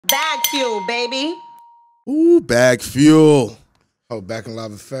BagFuel, baby. Ooh, BagFuel. Oh, Back in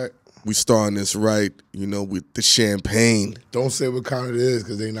Live Effect. We starting this right, you know, with the champagne. Don't say what kind it is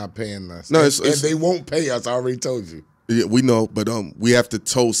because they not paying us. No, and they won't pay us. I already told you. Yeah, we know, but we have to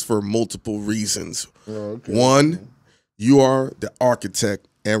toast for multiple reasons. Oh, okay. One, you are the architect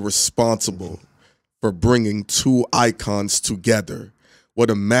and responsible for bringing two icons together. What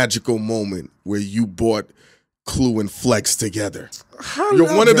a magical moment where you brought Clue and Flex together.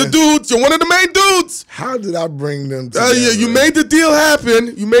 You're one of the dudes. You're one of the main dudes. How did I bring them together? Yeah, you made the deal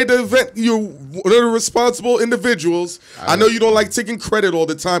happen. You made the event. You're one of the responsible individuals. I know you don't like taking credit all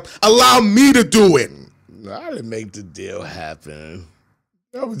the time. Allow me to do it. No, I didn't make the deal happen.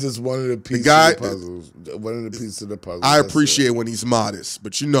 That was just one of the pieces of the puzzles. One of the pieces of the puzzle. I appreciate when he's modest,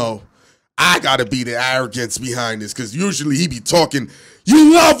 but you know, I gotta be the arrogance behind this because usually he be talking.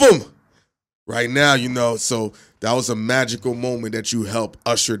 You love him. Right now, you know, so that was a magical moment that you helped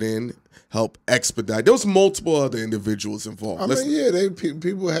ushered in, help expedite. There was multiple other individuals involved. I mean, yeah,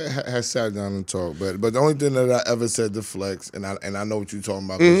 people had sat down and talked, but the only thing that I ever said to Flex, and I know what you're talking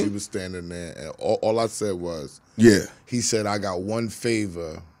about because he was standing there, and all I said was, yeah. He said, I got one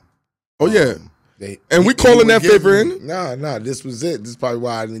favor. Oh, yeah. And we calling that favor in? Nah, this was it. This is probably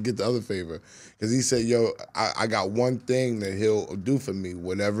why I didn't get the other favor. Because he said, yo, I got one thing that he'll do for me,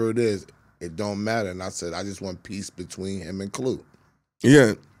 whatever it is. It don't matter. And I said, I just want peace between him and Clue.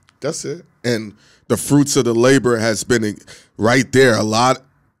 Yeah. That's it. And the fruits of the labor has been right there. A lot.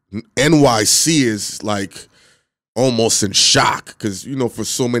 NYC is like almost in shock because, you know, for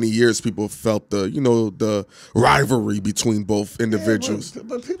so many years people felt the rivalry between both individuals. Yeah,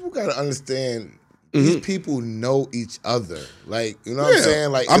 but people got to understand these people know each other. Like, you know what I'm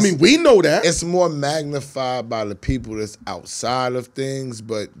saying? Like, I mean, we know that. It's more magnified by the people that's outside of things,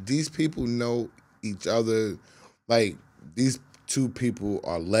 but these people know each other. Like, these two people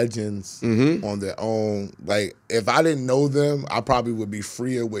are legends on their own. Like, if I didn't know them, I probably would be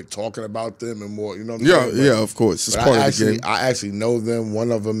freer with talking about them and more, you know what I'm saying? Yeah, of course. It's part of the game. I actually know them.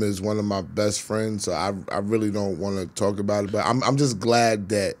 One of them is one of my best friends, so I really don't want to talk about it. But I'm just glad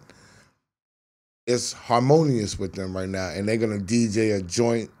that it's harmonious with them right now, and they're gonna DJ a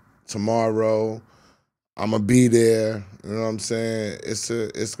joint tomorrow. I'm gonna be there. You know what I'm saying?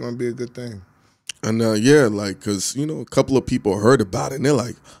 It's gonna be a good thing. And yeah, like, cause you know, a couple of people heard about it, and they're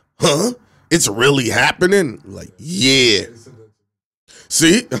like, "Huh? It's really happening?" Like, yeah.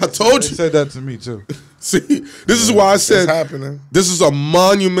 See, I told you. They said that to me too. See, this is why I said it's happening. This is a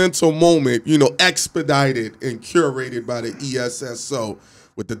monumental moment, you know, expedited and curated by the ESSO.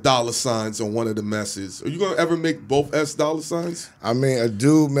 With the dollar signs on one of the messes. Are you gonna ever make both S dollar signs? I mean, a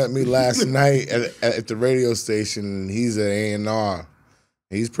dude met me last night at the radio station, and he's at A&R.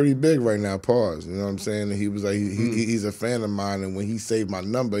 He's pretty big right now, pause. You know what I'm saying? And he was like, he's a fan of mine, and when he saved my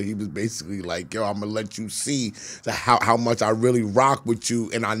number, he was basically like, yo, I'm gonna let you see how much I really rock with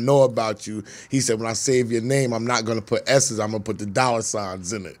you and I know about you. He said, when I save your name, I'm not gonna put S's, I'm gonna put the dollar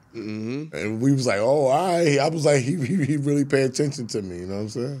signs in it. And we was like, oh, all right. I was like, he really paid attention to me, you know what I'm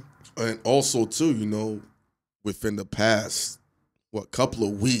saying? And also, too, you know, within the past, couple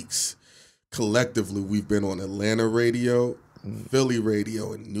of weeks, collectively, we've been on Atlanta radio, Philly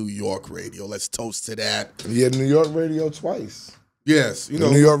radio, and New York radio. Let's toast to that. Yeah, New York radio twice. Yes, you know.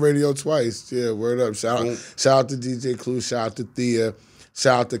 New York radio twice. Yeah, word up. Shout out to DJ Clue. Shout out to Thea.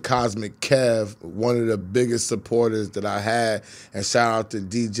 Shout out to Cosmic Kev, one of the biggest supporters that I had. And shout out to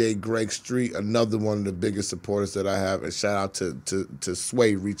DJ Greg Street, another one of the biggest supporters that I have. And shout out to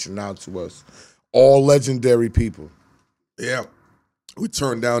Sway reaching out to us. All legendary people. Yeah. We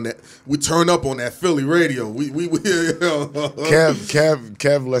turned up on that Philly radio.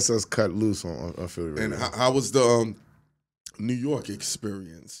 Kev lets us cut loose on Philly radio. And how was the New York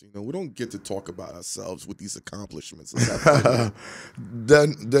experience? You know, we don't get to talk about ourselves with these accomplishments. The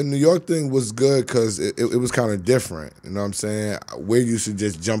New York thing was good because it was kind of different. You know what I'm saying? We're used to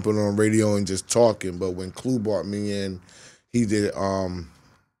just jumping on radio and just talking, but when Clue brought me in, he did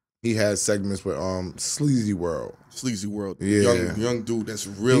he had segments with Sleazy World. Sleazy World, yeah, young dude that's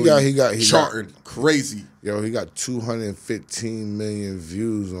really he charting crazy. Yo, he got 215 million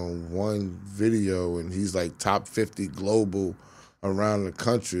views on one video, and he's like top 50 global around the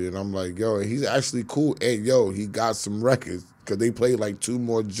country. And I'm like, yo, he's actually cool. And yo, he got some records because they played like 2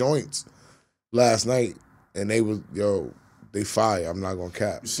 more joints last night, and they fire. I'm not gonna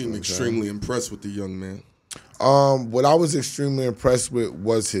cap. You seem extremely impressed with the young man. What I was extremely impressed with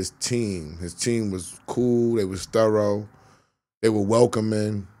was his team. His team was cool. They was thorough. They were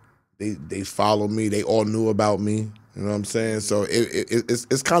welcoming. They followed me. They all knew about me. You know what I'm saying? So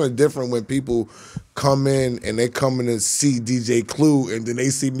it's kind of different when people come in and they come in and see DJ Clue and then they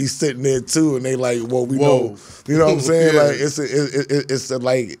see me sitting there too and they like, well, we know. You know what I'm saying? Yeah.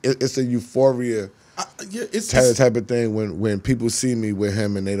 Like it's a euphoria. It's type of thing when people see me with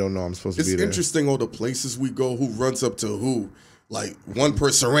him and they don't know I'm supposed to be there. It's interesting all the places we go, who runs up to who. Like, one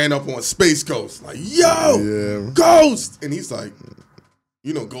person ran up on Space Ghost, like, yo, Ghost! And he's like,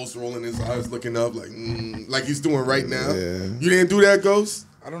 you know, Ghost rolling his eyes, looking up, like he's doing right now. Yeah. You didn't do that, Ghost?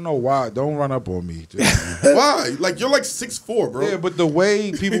 I don't know why. Don't run up on me. Why? Like, you're like 6'4", bro. Yeah, but the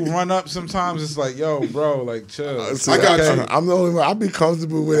way people run up sometimes, it's like, yo, bro, like, chill. See, I got you. I'm the only one. I be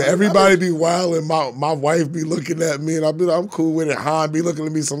comfortable with it. Everybody be wild, and my wife be looking at me, and I be like, I'm cool with it. Han be looking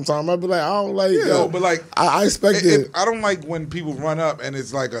at me sometimes. I be like, I don't like it. Yo, but like, I expect it. I don't like when people run up and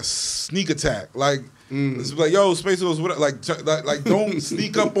it's like a sneak attack. Like, it's like, yo, Space Ghost, what? Like, don't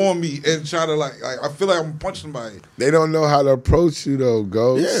sneak up on me and try to like I feel like I'm punching somebody. They don't know how to approach you though,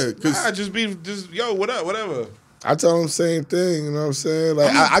 Ghost. Yeah, because just yo, what up, whatever. I tell them the same thing. You know what I'm saying? Like,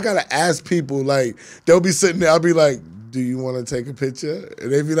 I gotta ask people. Like, they'll be sitting there. I'll be like, do you want to take a picture?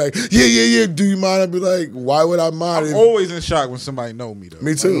 And they be like, yeah. Do you mind? I'll be like, why would I mind? I'm always in shock when somebody know me though.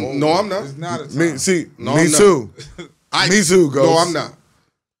 Me too. No, I'm not. It's not a time. Me too. Me too, Ghost. No, I'm not.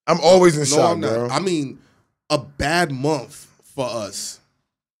 I'm always in shock, I'm not. bro. I mean, a bad month for us.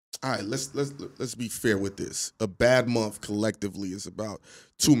 All right, let's be fair with this. A bad month collectively is about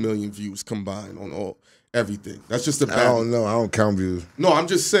 2 million views combined on everything. That's just a bad. I don't know. I don't count views. No, I'm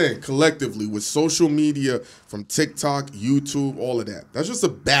just saying collectively with social media from TikTok, YouTube, all of that. That's just a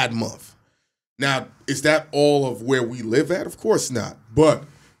bad month. Now, is that all of where we live at? Of course not. But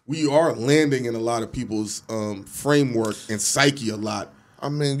we are landing in a lot of people's framework and psyche a lot. I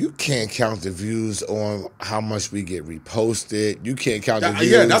mean, you can't count the views on how much we get reposted. You can't count the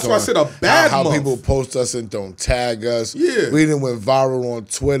views. Yeah, that's why I said a bad month. How people post us and don't tag us. Yeah. We didn't went viral on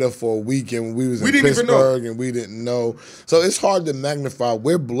Twitter for a week and we was in Pittsburgh and we didn't know. So it's hard to magnify.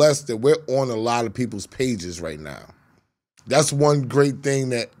 We're blessed that we're on a lot of people's pages right now. That's one great thing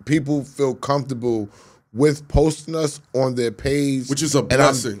that people feel comfortable with posting us on their page. Which is a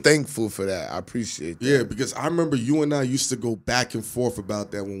blessing. And I'm thankful for that. I appreciate that. Yeah, because I remember you and I used to go back and forth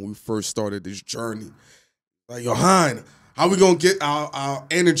about that when we first started this journey. Like, yo, Hein, how we going to get our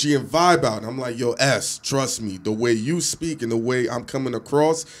energy and vibe out? And I'm like, yo, S, trust me, the way you speak and the way I'm coming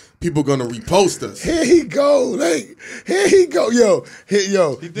across, people going to repost us. Here he go. Like, here he go. Yo. He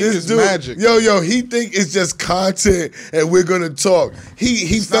think it's magic. Yo, he think it's just content and we're going to talk.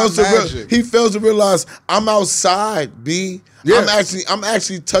 He fails to realize I'm outside, B. Yeah. I'm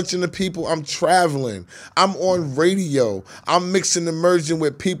actually touching the people. I'm traveling. I'm on radio. I'm mixing and merging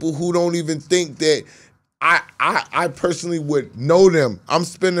with people who don't even think that I personally would know them. I'm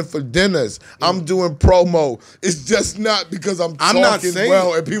spending for dinners. I'm doing promo. It's just not because I'm talking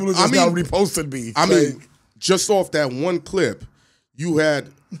well and people are just not reposting me. I mean, just off that one clip, you had,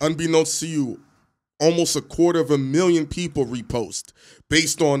 unbeknownst to you, almost 250,000 people repost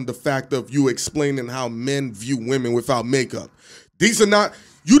based on the fact of you explaining how men view women without makeup. These are not...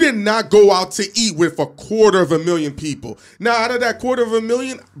 You did not go out to eat with 250,000 people. Now, out of that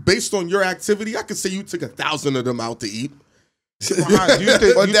 250,000, based on your activity, I could say you took 1,000 of them out to eat. But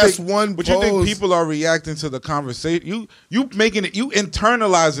you think people are reacting to the conversation? You making it, you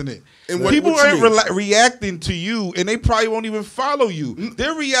internalizing it. And people aren't reacting to you, and they probably won't even follow you.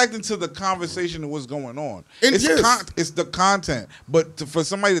 They're reacting to the conversation and what's going on. It's the content. But for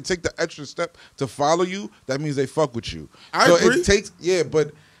somebody to take the extra step to follow you, that means they fuck with you. I agree.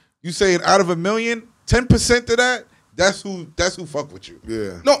 But you saying out of 1 million, 10% of that, that's who fuck with you.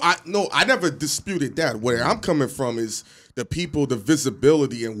 Yeah. No, I never disputed that. Where I'm coming from is the people, the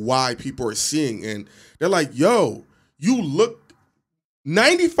visibility, and why people are seeing. And they're like, yo, you look,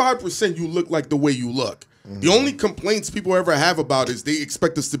 95% you look like the way you look. Mm-hmm. The only complaints people ever have about is they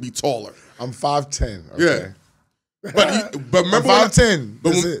expect us to be taller. I'm 5'10". Okay. Yeah. But remember I'm 5'10".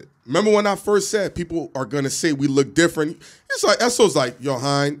 That's it. Remember when I first said people are going to say we look different? It's like, SO's like, yo,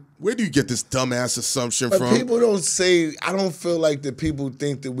 Hein, where do you get this dumbass assumption from? People don't say, I don't feel like that people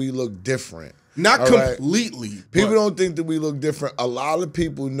think that we look different. Not completely. Right? People don't think that we look different. A lot of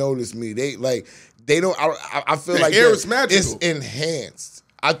people notice me. They don't. I feel like hair is magical. It's enhanced.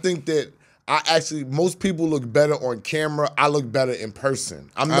 I think that most people look better on camera. I look better in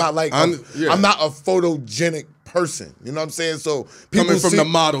person. I'm not a photogenic person. You know what I'm saying? So people coming from the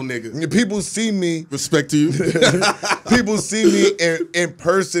model nigga. People see me. Respect to you. People see me in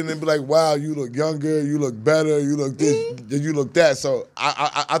person and be like, wow, you look younger, you look better, you look this, you look that. So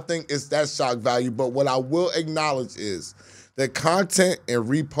I think it's that shock value. But what I will acknowledge is that content and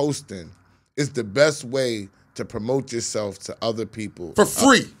reposting is the best way to to promote yourself to other people. For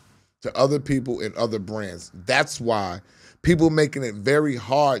free. To other people and other brands. That's why people making it very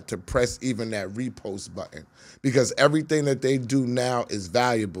hard to press even that repost button, because everything that they do now is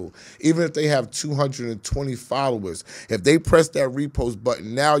valuable. Even if they have 220 followers, if they press that repost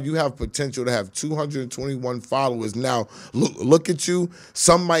button, now you have potential to have 221 followers. Now, look at you.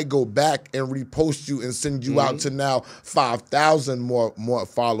 Some might go back and repost you and send you out to now 5,000 more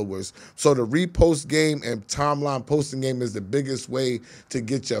followers. So the repost game and timeline posting game is the biggest way to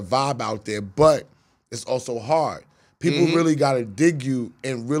get your vibe out there, but it's also hard. People really got to dig you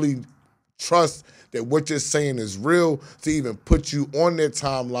and really trust that what you're saying is real to even put you on their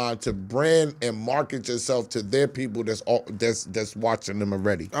timeline to brand and market yourself to their people that's watching them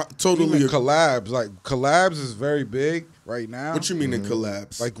already. Totally. Even collabs, like collabs is very big right now. What you mean in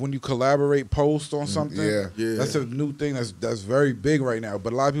collabs? Like when you collaborate, post on something. Yeah. That's a new thing that's very big right now.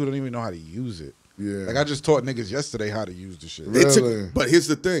 But a lot of people don't even know how to use it. Yeah. Like I just taught niggas yesterday how to use the shit. Really? But here's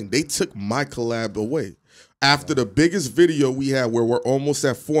the thing: they took my collab away. After the biggest video we had, where we're almost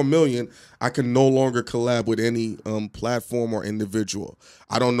at 4 million, I can no longer collab with any platform or individual.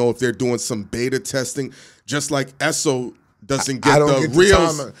 I don't know if they're doing some beta testing, just like ESO doesn't get the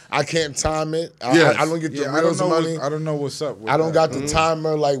reels. I can't time it. Yes. I don't get the reels money. I don't know what's up with I don't got the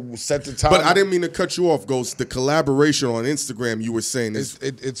timer, like set the timer. But I didn't mean to cut you off, Ghost. The collaboration on Instagram you were saying is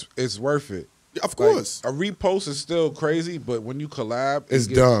it's worth it. Of course. Like, a repost is still crazy, but when you collab, it's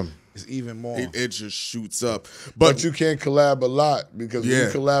dumb. It's even more. It just shoots up. But you can't collab a lot, because when you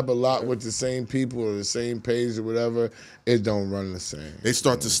collab a lot with the same people or the same page or whatever, it don't run the same. They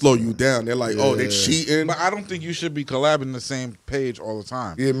start to slow you down. They're like, oh, they're cheating. But I don't think you should be collabing the same page all the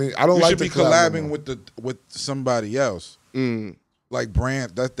time. Yeah, I mean, I don't you like should to be collabing with somebody else. Like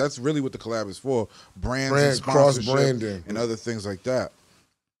brand. That's really what the collab is for. Brands and sponsorship, cross-branding, and other things like that.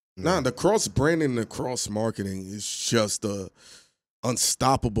 Nah, the cross-branding and the cross-marketing is just a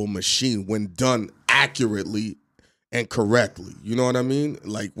unstoppable machine when done accurately and correctly. You know what I mean?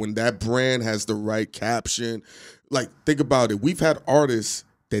 Like when that brand has the right caption. Like, think about it. We've had artists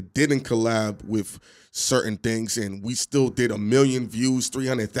that didn't collab with certain things, and we still did 1 million views,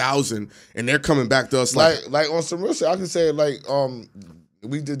 300,000, and they're coming back to us like on some real shit. I can say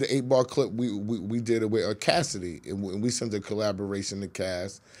we did the 8-bar clip. We did it with Cassidy, and we sent a collaboration to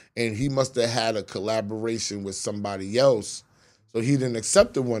Cass, and he must have had a collaboration with somebody else. So he didn't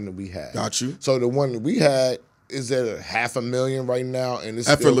accept the one that we had. Got you. So the one that we had is at 500,000 right now, and it's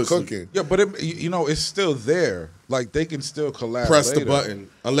still cooking. Yeah, but it's still there. Like they can still collab. Press later. the button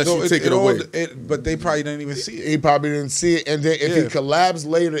unless you take it away. But they probably didn't even see it. He probably didn't see it, and then if he collabs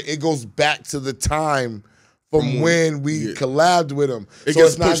later, it goes back to the time from when we collabed with him. It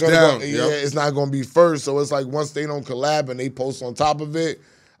gets pushed down. It's not going to be first. So it's like once they don't collab and they post on top of it,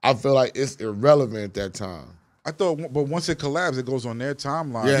 I feel like it's irrelevant at that time. I thought, but once it collabs, it goes on their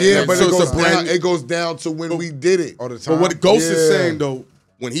timeline. Yeah, but it goes down to when we did it. All the time. But what Ghost is saying, though,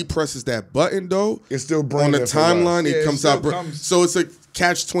 when he presses that button, though, it's still on the timeline, it comes out. So it's a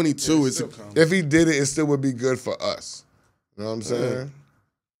catch-22. If he did it, it still would be good for us. You know what I'm saying?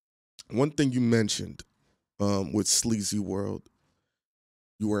 One thing you mentioned with Sleazy World,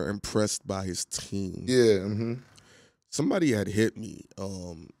 you were impressed by his team. Yeah. Somebody had hit me.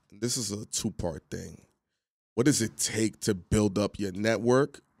 This is a 2-part thing. What does it take to build up your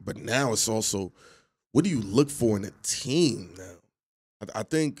network? But now it's also, what do you look for in a team now? I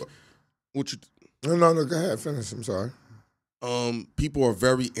think what you... No, go ahead. Finish. I'm sorry. People are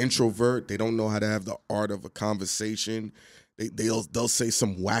very introvert. They don't know how to have the art of a conversation. They'll say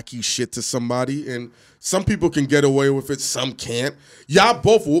some wacky shit to somebody, and some people can get away with it, some can't. Y'all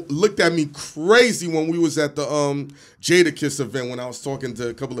both looked at me crazy when we was at the Jadakiss event when I was talking to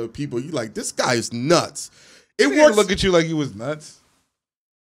a couple of people. You like, this guy is nuts. It works. Look at you like you was nuts.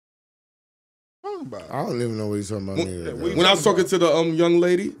 What are you talking about? I don't even know what you're talking about. When I was talking to the young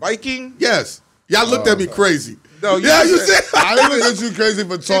lady, Viking. Yes, y'all looked at me crazy. No, you said I didn't look at you crazy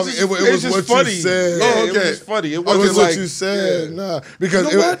for talking. It was what funny. You said. Yeah, it was just funny. It wasn't what you said. Nah,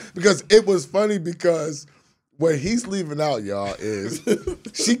 because it was funny because what he's leaving out, y'all, is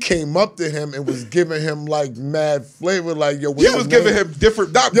she came up to him and was giving him like mad flavor, like yo. She was giving him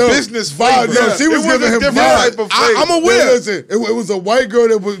different, business flavor. No, she was giving him different type of flavor. I'm aware. Listen, it was a white girl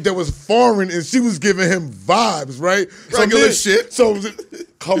that was foreign, and she was giving him vibes, right? Regular shit. So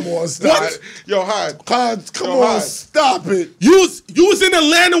come on, stop. What? Yo, Hyde. Come on, stop it. You was in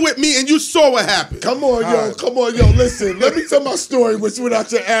Atlanta with me and you saw what happened. Come on, yo. Listen, let me tell my story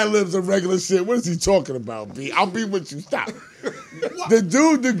without your ad-libs and regular shit. What is he talking about, B? I'll be with you. Stop.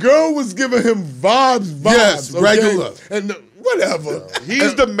 The girl was giving him vibes. Yes, okay? regular. And whatever.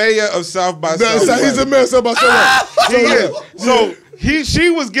 He's the mayor of South by Southwest. He's the mayor of South by Southwest. So she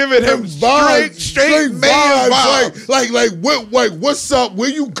was giving him straight mayor vibes. Like what's up? Where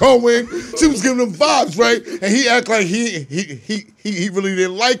you going? She was giving him vibes, right? And he act like he really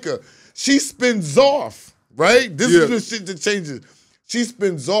didn't like her. She spins off, right? This is the shit that changes. She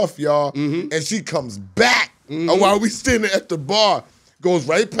spins off, y'all, and she comes back while we standing at the bar. Goes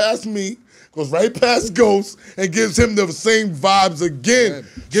right past me, goes right past Ghost, and gives him the same vibes again.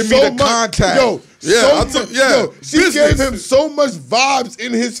 Give me the contact. She gave him so much vibes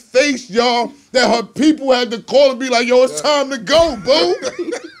in his face, y'all, that her people had to call and be like, yo, it's time to go, boo.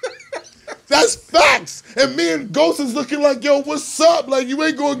 That's facts. And me and Ghost is looking like, yo, what's up? Like, you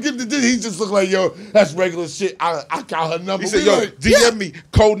ain't gonna get the dick. He just look like, yo, that's regular shit. I got her number. He said, yo, DM me,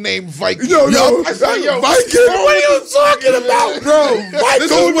 codename Viking. I said, yo, Viking, what are you talking about, bro? This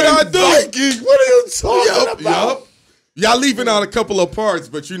is what I do. Viking, what are you talking about? Y'all leaving out a couple of parts,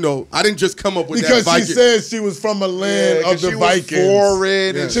 but you know, I didn't just come up with because that Viking. She said she was from a land of the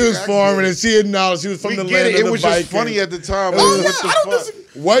Vikings. She was foreign, and she acknowledged she was from the land of the Vikings. It was just funny at the time.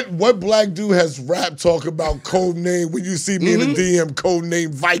 What black dude has rap talk about code name when you see me in the DM code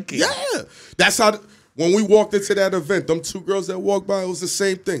name Viking? Yeah, that's how. When we walked into that event, them two girls that walked by, it was the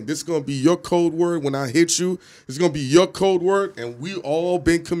same thing. This is going to be your code word when I hit you. It's going to be your code word, and we all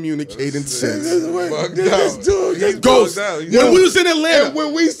been communicating since. Ghost. When we was in Atlanta. And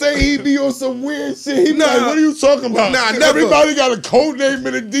when we say he be on some weird shit, he be like, what are you talking about? Everybody got a code name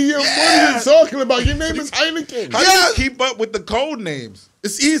in the DM. What are you talking about? Your name is Hynaken. How do you keep up with the code names?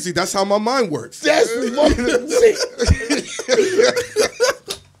 It's easy. That's how my mind works. That's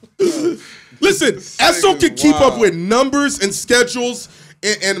Listen, Esso can keep up with numbers and schedules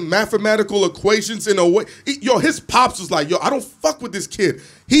and mathematical equations in a way. Yo, his pops was like, yo, I don't fuck with this kid.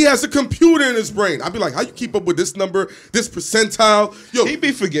 He has a computer in his brain. I'd be like, how you keep up with this number, this percentile? Yo, he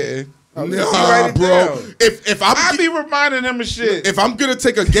be forgetting. Nah, bro. If I be reminding him of shit. If I'm gonna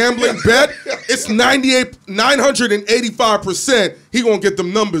take a gambling bet, it's 985%. He gonna get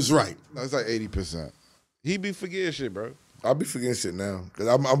them numbers right. No, it's like 80%. He be forgetting shit, bro. I'll be forgetting shit now because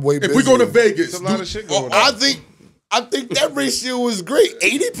I'm way busy. If we go to Vegas, there's a lot of shit going on. I think that ratio is great.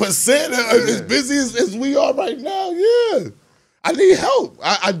 80% as busy as we are right now. Yeah, I need help.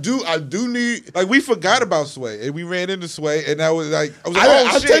 I do need. Like we forgot about Sway and we ran into Sway and that was like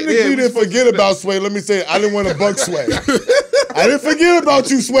I technically didn't forget about Sway. Let me say I didn't want to bug Sway. I didn't forget about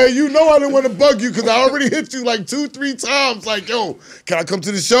you, Sway. You know I didn't want to bug you because I already hit you like 2-3 times. Like, yo, can I come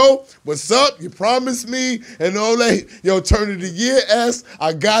to the show? What's up? You promised me and all that. Yo, turn of the year, S.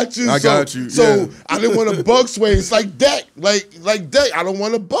 I got you. I got you. So I didn't want to bug Sway. It's like Deck. Like Deck. I don't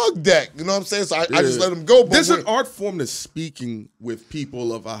want to bug Deck. You know what I'm saying? So I just let him go. But there's an art form to speaking with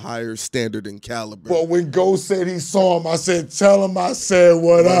people of a higher standard and caliber. But when Ghost said he saw him, I said, tell him I said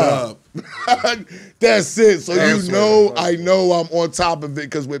what up. That's it. So I know I'm on top of it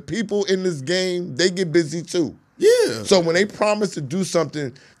because with people in this game, they get busy too. Yeah. So when they promise to do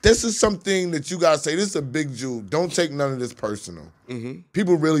something, this is something that you gotta say, this is a big Jew. Don't take none of this personal.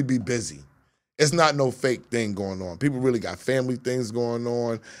 People really be busy. It's not no fake thing going on. People really got family things going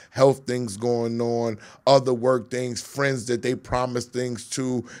on, health things going on, other work things, friends that they promise things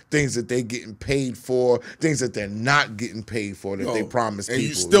to, things that they getting paid for, things that they're not getting paid for that they promise people. And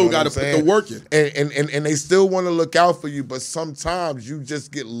you still got to put the work in. And they still want to look out for you, but sometimes you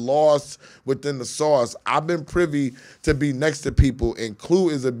just get lost within the sauce. I've been privy to be next to people, and Clue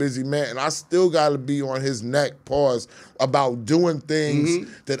is a busy man, and I still got to be on his neck, about doing things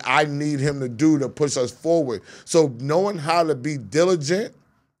that I need him to do to push us forward. So knowing how to be diligent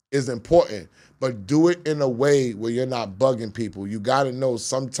is important, but do it in a way where you're not bugging people. You got to know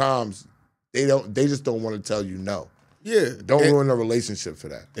sometimes they just don't want to tell you no. Yeah. Don't ruin a relationship for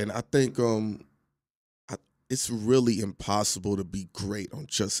that. And I think it's really impossible to be great on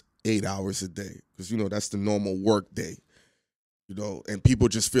just 8 hours a day because, you know, that's the normal work day. You know, and people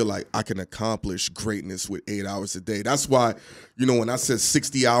just feel like I can accomplish greatness with 8 hours a day. That's why, you know, when I said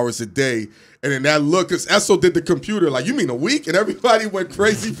 60 hours a day, and then that look, because Esso did the computer, like, you mean a week? And everybody went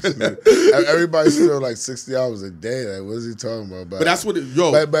crazy for that. Everybody's still like 60 hours a day. Like, what is he talking about? But that's what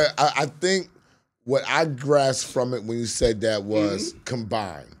But I think what I grasped from it when you said that was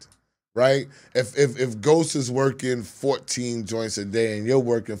combined. Right? If Ghost is working 14 joints a day and you're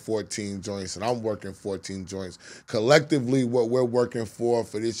working 14 joints and I'm working 14 joints, collectively what we're working for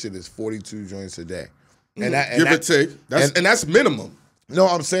this shit is 42 joints a day. And give or take. That's minimum. No,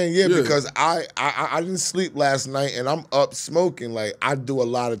 I'm saying because I didn't sleep last night and I'm up smoking. Like, I do a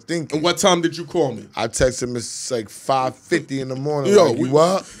lot of thinking. And what time did you call me? I text him, it's like 5:50 in the morning. Yo, like, you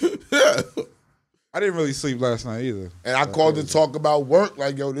up? Yeah. I didn't really sleep last night either. And I called to talk about work.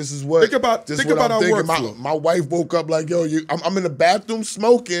 Like, yo, this is what. Think about our work flow. My wife woke up like, yo, I'm in the bathroom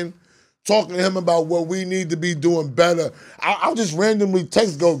smoking, talking to him about what we need to be doing better. I'll just randomly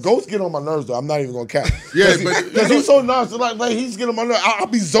text, Ghost get on my nerves, though. I'm not even going to cap. Yeah, because he's so nonchalant. Like, he's getting on my nerves. I'll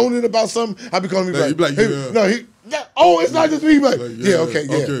be zoning about something. I'll be calling me like, it's not just me. Like,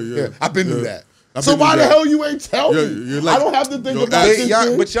 yeah. I've been through that. So why the hell you ain't tell me? I don't have to think about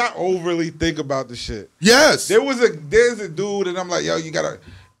it. But y'all overly think about the shit. Yes. There's a dude, and I'm like, yo,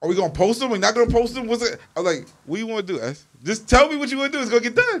 are we gonna post him? We're not gonna post him? I was like, what do you want to do, S? Just tell me what you want to do. It's gonna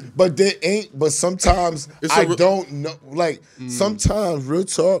get done. But there ain't. But sometimes I don't know. Like sometimes, real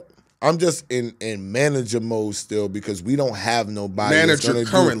talk, I'm just in manager mode still because we don't have nobody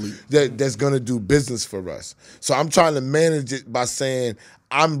that's gonna do business for us. So I'm trying to manage it by saying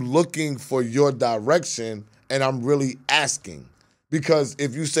I'm looking for your direction and I'm really asking. Because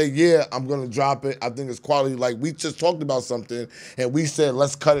if you say, yeah, I'm going to drop it, I think it's quality. Like, we just talked about something, and we said,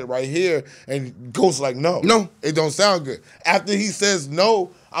 let's cut it right here. And Ghost's like, no, it don't sound good. After he says no,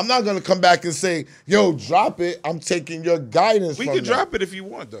 I'm not going to come back and say, yo, drop it. I'm taking your guidance from We can drop it if you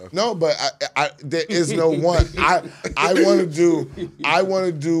want, though. No, but there is no one. I want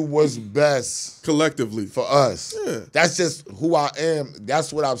to do what's best. Collectively. For us. Yeah. That's just who I am.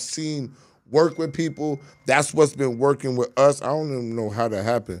 That's what I've seen work with people. That's what's been working with us. I don't even know how that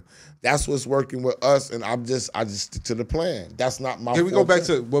happened. That's what's working with us, and I just stick to the plan. That's not my. Can we go back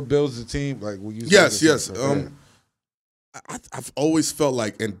to what builds the team? Like, will you? Yes. I've always felt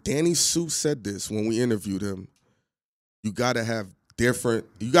like, and Danny Sue said this when we interviewed him. You gotta have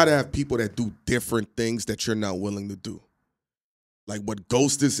people that do different things that you're not willing to do. Like what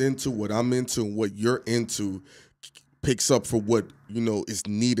Ghost is into, what I'm into, and what you're into picks up for what is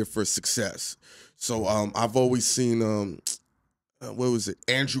needed for success. So I've always seen what was it?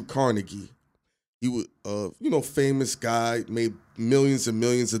 Andrew Carnegie. He was famous guy, made millions and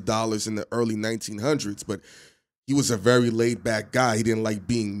millions of dollars in the early 1900s, but he was a very laid back guy. He didn't like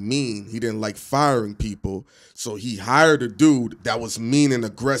being mean. He didn't like firing people. So he hired a dude that was mean and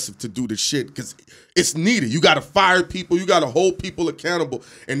aggressive to do the shit because it's needed. You got to fire people. You got to hold people accountable.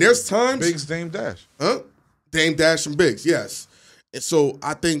 And there's times. Biggs, Dame Dash. Huh? Dame Dash and Biggs, yes. And so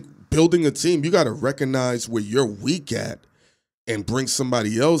I think building a team, you got to recognize where you're weak at and bring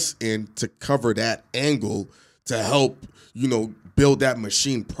somebody else in to cover that angle to help, build that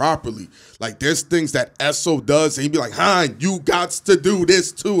machine properly. Like there's things that SO does and he'd be like, Hein, you got to do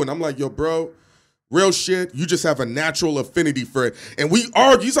this too. And I'm like, yo, bro, real shit, you just have a natural affinity for it. And we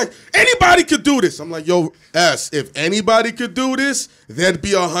argue. He's like, anybody could do this. I'm like, yo, S, if anybody could do this, there'd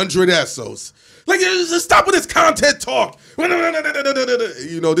be 100 SOs. Like, just stop with this content talk.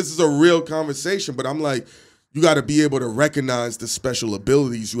 This is a real conversation, but I'm like, you got to be able to recognize the special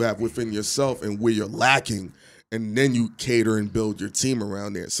abilities you have within yourself and where you're lacking, and then you cater and build your team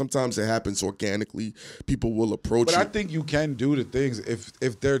around there. Sometimes it happens organically. People will approach you. But I think you can do the things.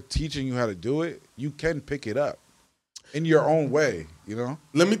 If they're teaching you how to do it, you can pick it up in your own way,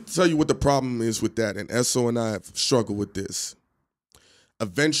 Let me tell you what the problem is with that, and SO and I have struggled with this.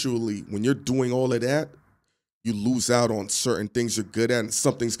 Eventually, when you're doing all of that, you lose out on certain things you're good at, and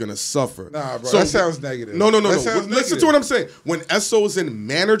something's going to suffer. Nah, bro, that sounds negative. No. Listen to what I'm saying. When SO is in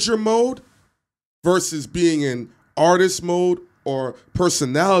manager mode versus being in artist mode or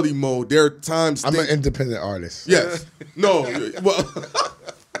personality mode, there are times... I'm an independent artist. Yes. No. Well,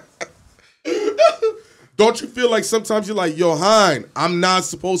 don't you feel like sometimes you're like, yo, Hein, I'm not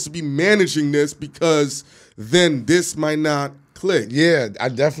supposed to be managing this because then this might not click. Yeah, I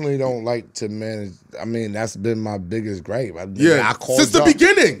definitely don't like to manage. I mean, that's been my biggest gripe. Since the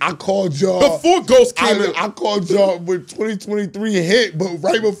beginning. I called y'all. Before Ghost came in. I called y'all with 2023 hit, but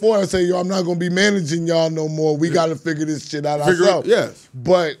right before I say, yo, I'm not going to be managing y'all no more. We got to figure this shit out ourselves. Yes.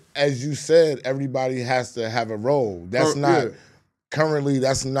 But as you said, everybody has to have a role. That's currently,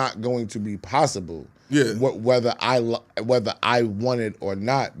 that's not going to be possible. Yeah. Whether I want it or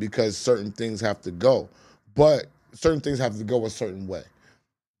not, because certain things have to go. But certain things have to go a certain way.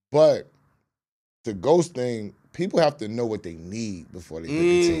 But the Ghost thing, people have to know what they need before they pick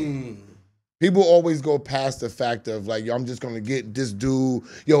a team. People always go past the fact of like, yo, I'm just gonna get this dude.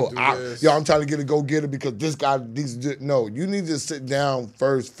 I'm trying to get a go-getter because this guy needs to do. No, you need to sit down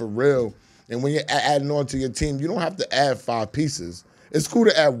first for real. And when you're adding on to your team, you don't have to add 5 pieces. It's cool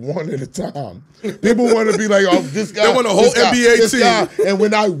to add one at a time. People want to be like, oh, this guy. They want a whole NBA team. Guy. And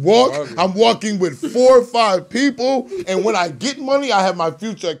when I walk, I'm walking with 4 or 5 people. And when I get money, I have my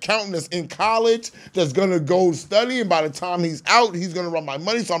future accountant that's in college that's going to go study. And by the time he's out, he's going to run my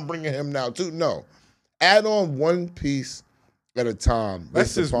money. So I'm bringing him now, too. No. Add on 1 piece at a time.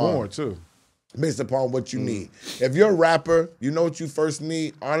 Less is more, too. based upon what you need. If you're a rapper, you know what you first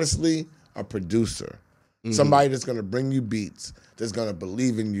need? Honestly, a producer. Somebody that's going to bring you beats, that's going to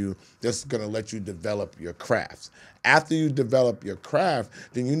believe in you, that's going to let you develop your crafts. After you develop your craft,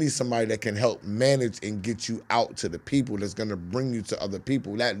 then you need somebody that can help manage and get you out to the people, that's going to bring you to other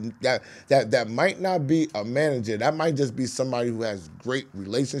people. That might not be a manager. That might just be somebody who has great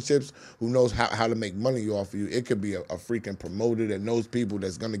relationships, who knows how to make money off of you. It could be a freaking promoter that knows people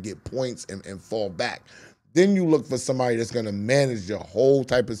that's going to get points and fall back. Then you look for somebody that's going to manage your whole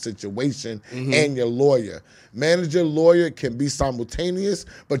type of situation and your lawyer. Manager, lawyer can be simultaneous,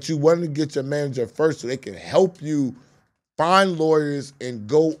 but you want to get your manager first so they can help you find lawyers and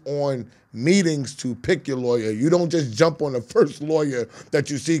go on meetings to pick your lawyer. You don't just jump on the first lawyer that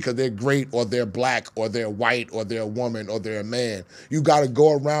you see because they're great or they're black or they're white or they're a woman or they're a man. You got to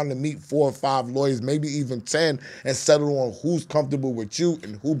go around and meet 4 or 5 lawyers, maybe even 10, and settle on who's comfortable with you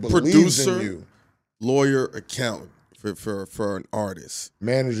and who believes in you. Lawyer, accountant for an artist.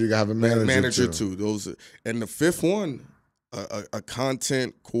 Manager, you gotta have a manager too. Those and the 5th one, a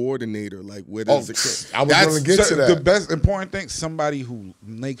content coordinator. Like where does it? I was gonna get to that. The best important thing: somebody who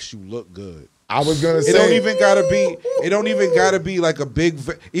makes you look good. I was gonna say it don't even gotta be like a big.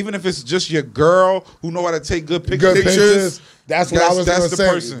 Even if it's just your girl who know how to take good pictures. That's what I was gonna say.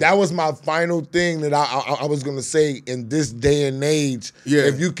 Person. That was my final thing that I was gonna say. In this day and age,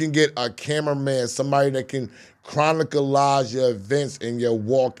 if you can get a cameraman, somebody that can chronicleize your events and your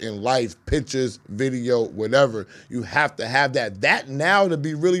walk in life, pictures, video, whatever, you have to have that. That now, to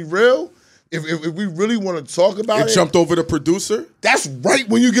be really real, if we really want to talk about it, jumped over the producer. That's right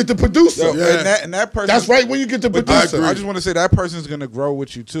when you get the producer. And that person. That's right when you get the producer. I just want to say that person's gonna grow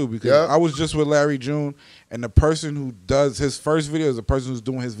with you too, because I was just with Larry June, and the person who does his first video is the person who's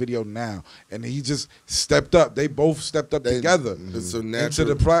doing his video now, and he just stepped up. They both stepped up together. It's a natural into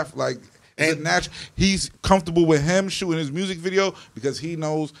the platform. Like, and natural. He's comfortable with him shooting his music video because he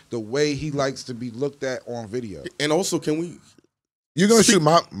knows the way he likes to be looked at on video. And also, can we? You're gonna shoot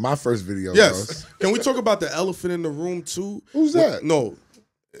my first video. Yes. Can we talk about the elephant in the room too? Who's that? No.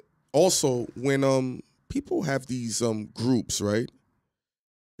 Also, when people have these groups, right?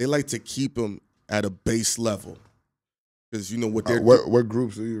 They like to keep them at a base level, because you know what they're. What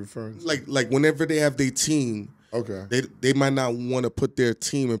groups are you referring to? Like whenever they have their team, they might not want to put their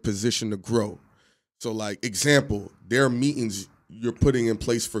team in position to grow. So, like example, there are meetings you're putting in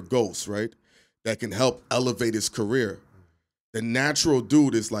place for Ghost, right? That can help elevate his career. The natural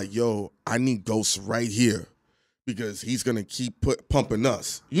dude is like, yo, I need Ghost right here because he's gonna keep pumping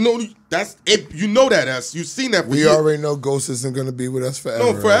us. You know that's it. You know that us. You've seen that. We already know Ghost isn't gonna be with us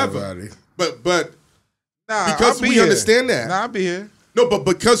forever. No, forever. Everybody. But because we understand that. Nah, I'll be here. No, but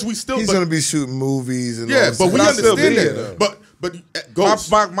because we still he's gonna be shooting movies and yeah, all but we understand that. But Ghost,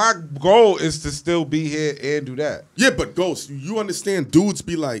 my goal is to still be here and do that. Yeah, but Ghost, you understand? Dudes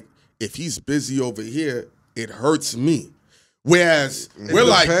be like, if he's busy over here, it hurts me. Whereas we're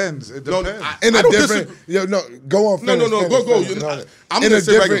like, it depends. Go on. Go. I'm gonna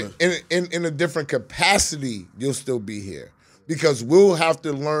say regular. In a different capacity, you'll still be here. Because we'll have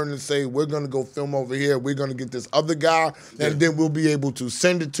to learn and say, we're going to go film over here. We're going to get this other guy. And then we'll be able to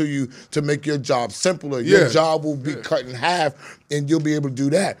send it to you to make your job simpler. Your job will be cut in half, and you'll be able to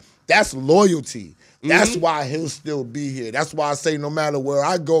do that. That's loyalty. That's why he'll still be here. That's why I say no matter where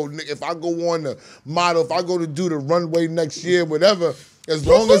I go, if I go on the model, if I go to do the runway next year, whatever, as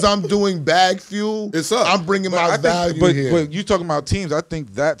long as I'm doing BagFuel, it's up. I'm bringing my value here. But you talking about teams, I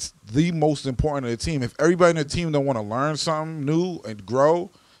think that's the most important of the team. If everybody in the team don't want to learn something new and grow,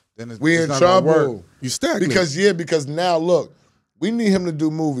 then we're in trouble. You stagnate. Because now, look, we need him to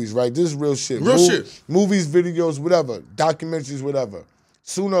do movies, right? This is real shit. Movies, videos, whatever, documentaries, whatever.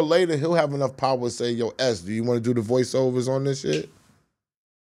 Sooner or later, he'll have enough power to say, yo, S, do you want to do the voiceovers on this shit?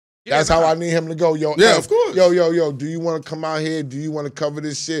 That's how I need him to go. Yo, yeah, of course. Yo, do you want to come out here? Do you want to cover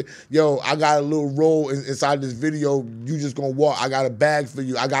this shit? Yo, I got a little role inside this video. You just gonna walk. I got a bag for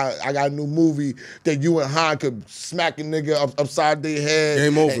you. I got a new movie that you and Han could smack a nigga upside their head.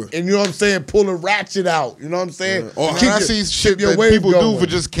 Game over. And you know what I'm saying? Pull a ratchet out. You know what I'm saying? Yeah. Or I see shit that people do for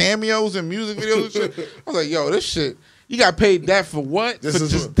just cameos and music videos and shit. I was like, yo, this shit. You got paid that for what? This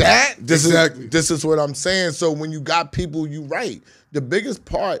is what I'm saying. So when you got people, you right. The biggest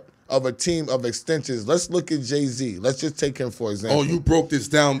part of a team of extensions, let's look at Jay-Z. Let's just take him for example. Oh, you broke this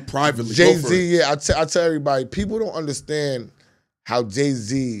down privately. Jay-Z, yeah. I tell everybody, people don't understand how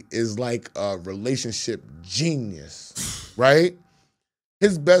Jay-Z is like a relationship genius, right?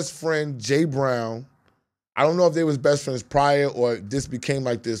 His best friend, Jay Brown, I don't know if they was best friends prior or this became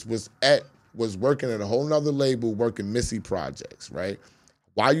like this, was working at a whole nother label working Missy projects, right?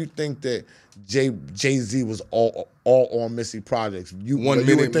 Why you think that Jay-Z was all on Missy projects? You would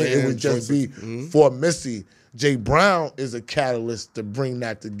think it would just be for Missy. Jay Brown is a catalyst to bring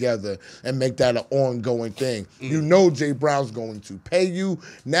that together and make that an ongoing thing. You know Jay Brown's going to pay you.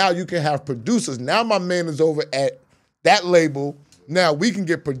 Now you can have producers. Now my man is over at that label. Now we can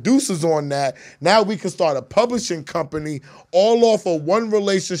get producers on that. Now we can start a publishing company all off of one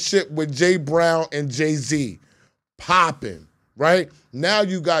relationship with Jay Brown and Jay-Z. Popping, right? Now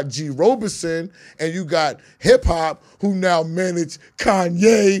you got G. Roberson and you got hip hop who now manage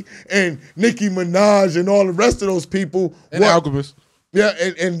Kanye and Nicki Minaj and all the rest of those people. And Alchemist. Yeah,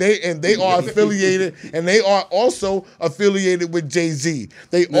 and they are affiliated, and they are also affiliated with Jay-Z.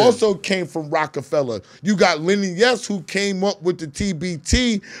 They also came from Rockefeller. You got Lenny Yes, who came up with the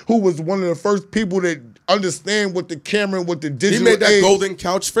TBT, who was one of the first people that understand what the camera and what the digital He made that age, golden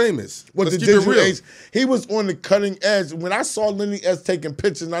couch famous. What the digital age. He was on the cutting edge. When I saw Lenny S taking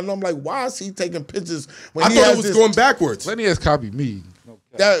pictures, and I know I'm like, why is he taking pictures? When I thought it was going backwards. Lenny S copied me.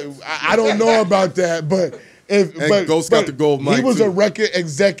 I don't know about that, but. Ghost got the gold mic. He was too. a record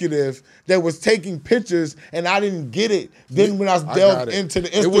executive that was taking pictures, and I didn't get it. Then when I delved into the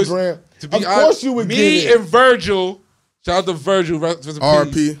Instagram, of course you would get it. Me and Virgil, shout out to Virgil,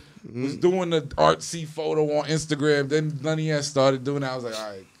 RP. Was doing the artsy photo on Instagram. Then Lenny S started doing that. I was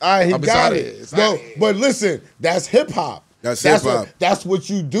like, all right, he got it. No, but listen, that's hip hop. That's hip hop. That's what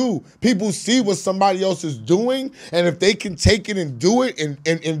you do. People see what somebody else is doing, and if they can take it and do it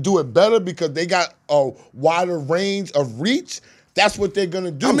and do it better because they got a wider range of reach, that's what they're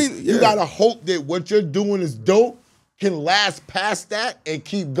gonna do. I mean, you gotta hope that what you're doing is dope, can last past that and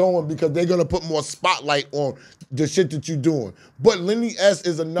keep going because they're gonna put more spotlight on the shit that you're doing. But Lenny S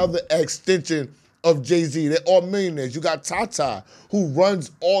is another extension of Jay-Z. They're all millionaires. You got Tata, who runs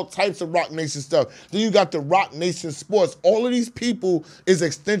all types of Rock Nation stuff. Then you got the Rock Nation Sports. All of these people is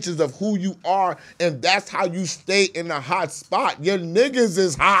extensions of who you are, and that's how you stay in a hot spot. Your niggas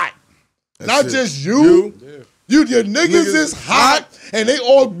is hot. Not just you. Your niggas is hot, and they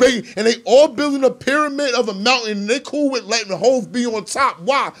all building a pyramid of a mountain, and they cool with letting the hoes be on top.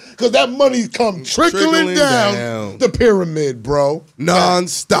 Why? Because that money come trickling down the pyramid, bro.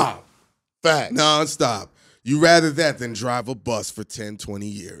 Non-stop. Facts. Non-stop. You rather that than drive a bus for 10, 20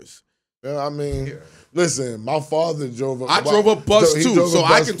 years. I mean, listen, my father drove I drove a bus too, so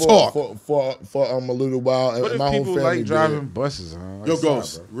I can talk. For a little while. What and if my people whole family like driving buses, huh? Yo,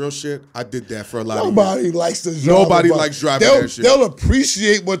 Ghost, real shit, I did that for a lot Nobody of years. likes to drive Nobody a bus. likes driving that shit. They'll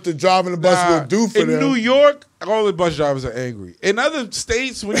appreciate what the driving the bus will do for them. In New York, all the bus drivers are angry. In other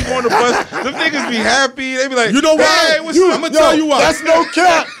states, when you go on the bus, the niggas be happy. They be like, you know what? Hey, I'm going to tell you why. That's no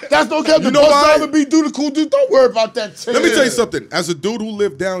cap. That's no cap. The bus driver be do the cool dude. Don't worry about that. Let me tell you something. As a dude who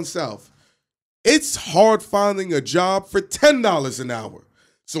lived down south, it's hard finding a job for $10 an hour.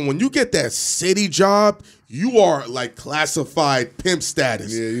 So when you get that city job, you are like classified pimp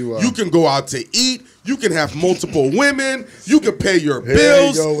status. Yeah, you are. You can go out to eat. You can have multiple women. You can pay your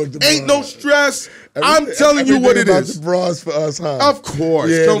bills. Ain't no stress. I'm telling you what it is. The bras for us, huh? Of course.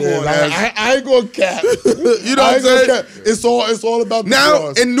 Yeah, Come on. I ain't gonna cap. You know what I'm saying? It's all about the now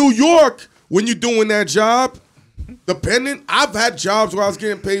bras. In New York, when you're doing that job, depending, I've had jobs where I was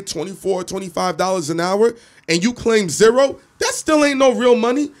getting paid $24, $25 an hour, and you claim zero. That still ain't no real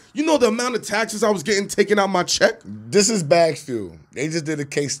money. You know the amount of taxes I was getting taken out my check? This is BagFuel. They just did a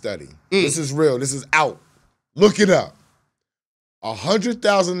case study. This is real. This is out. Look it up.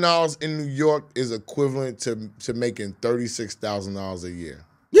 $100,000 in New York is equivalent to making $36,000 a year.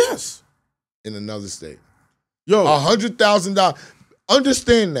 Yes. In another state. Yo. $100,000.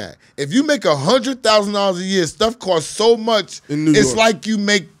 Understand that. If you make $100,000 a year, stuff costs so much, in New York. It's like you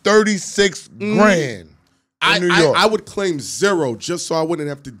make 36 grand. in New York. I would claim zero just so I wouldn't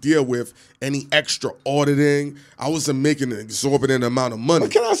have to deal with any extra auditing. I wasn't making an exorbitant amount of money.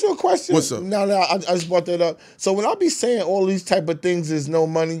 But can I ask you a question? What's up? No, I just brought that up. So when I be saying all these type of things is no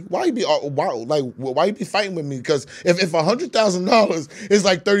money, why you be fighting with me? Because if $100,000 is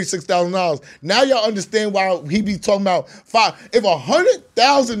like $36,000, now y'all understand why he be talking about if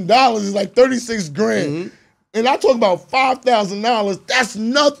 $100,000 is like 36 grand. And I talk about $5,000. That's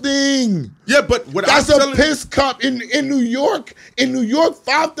nothing. Yeah, but what that's a piss cup in New York. In New York,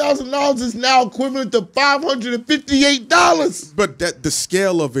 $5,000 is now equivalent to $558. But the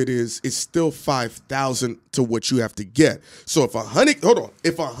scale of it is still $5,000 to what you have to get. So if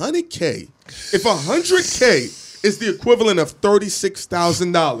 $100K is the equivalent of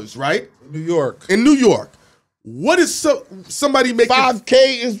 $36,000, right? In New York, what is somebody making?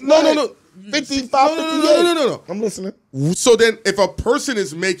 5K is no. 55, no. I'm listening. So then if a person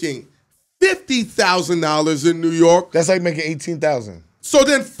is making $50,000 in New York. That's like making $18,000. So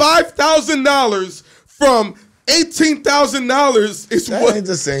then $5,000 from $18,000 is that what? Ain't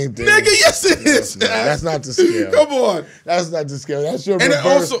the same thing. Nigga, yes it is. That's not the scale. Come on. That's not the scale. That's your And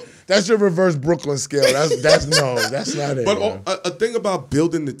reverse. also, that's your reverse Brooklyn scale. That's no. That's not it. But a thing about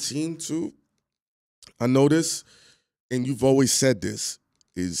building the team too, I notice, and you've always said this,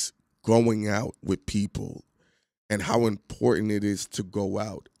 is going out with people and how important it is to go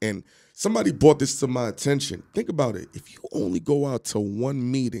out. And somebody brought this to my attention. Think about it. If you only go out to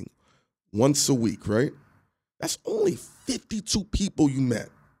one meeting once a week, right? That's only 52 people you met.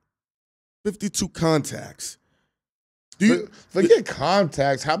 52 contacts. Forget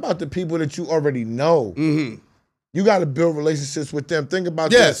contacts. How about the people that you already know? Mm-hmm. You got to build relationships with them. Think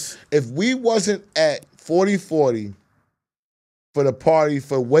about this. If we wasn't at 40-40 for the party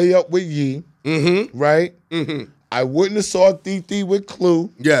for Way Up with Yee, right? Mm-hmm. I wouldn't have saw Titi with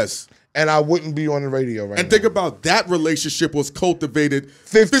Clue. Yes. And I wouldn't be on the radio right now. And think about that relationship was cultivated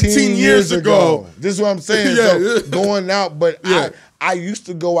 15 years ago. This is what I'm saying. Yeah. So going out, but I used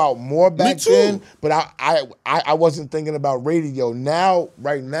to go out more back then, but I wasn't thinking about radio. Now,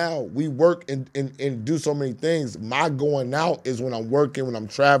 right now, we work and do so many things. My going out is when I'm working, when I'm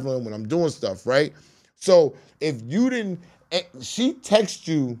traveling, when I'm doing stuff, right? So if you didn't, she texts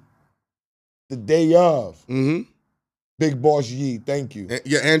you the day of. Mm-hmm. Big Boss Yee, thank you.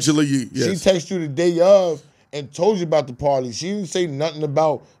 Yeah, Angela Yee, yes. She texted you the day of and told you about the party. She didn't say nothing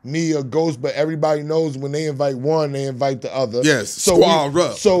about me or Ghost, but everybody knows when they invite one, they invite the other. Yes,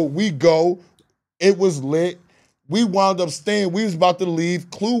 So we go. It was lit. We wound up staying. We was about to leave.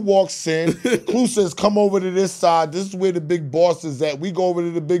 Clue walks in. Clue says, come over to this side. This is where the big boss is at. We go over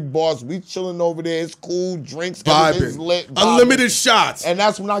to the big boss. We chilling over there. It's cool. Drinks. Everything's lit. Unlimited shots. And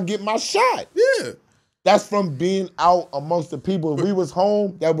that's when I get my shot. Yeah. That's from being out amongst the people. If we was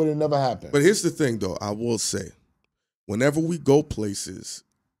home, that would have never happened. But here's the thing, though. I will say, whenever we go places,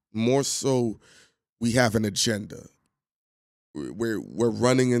 more so we have an agenda. We're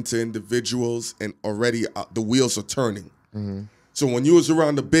running into individuals, and already the wheels are turning. Mm-hmm. So when you was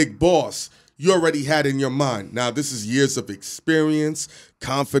around the big boss, you already had in your mind. Now, this is years of experience,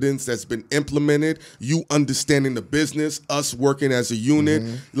 confidence that's been implemented, you understanding the business, us working as a unit.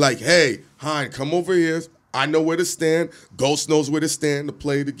 Mm-hmm. Like, hey, Hein, come over here. I know where to stand. Ghost knows where to stand to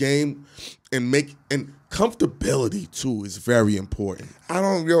play the game and comfortability, too, is very important.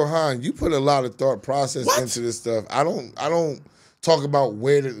 Hein, you put a lot of thought process into this stuff. I don't talk about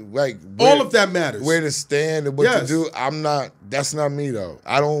where to, all of that matters. Where to stand and what to do. That's not me, though.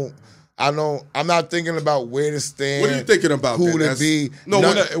 I'm not thinking about where to stand. What are you thinking about? Who to be? No,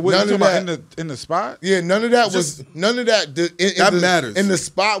 none of that in the spot. Yeah, none of that was none of that. That matters. And the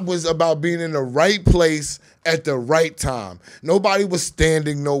spot was about being in the right place at the right time. Nobody was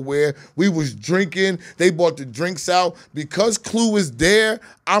standing nowhere. We was drinking. They brought the drinks out because Clue is there.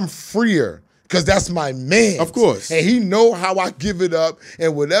 I'm freer. Because that's my man. Of course. And he know how I give it up.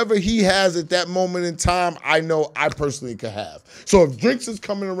 And whatever he has at that moment in time, I know I personally could have. So if drinks is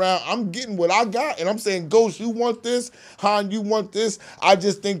coming around, I'm getting what I got. And I'm saying, Ghost, you want this? Han, you want this? I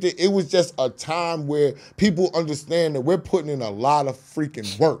just think that it was just a time where people understand that we're putting in a lot of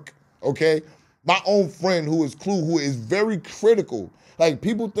freaking work, okay? My own friend who is Clue, who is very critical. Like,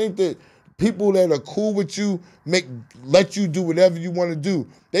 people think that people that are cool with you let you do whatever you want to do.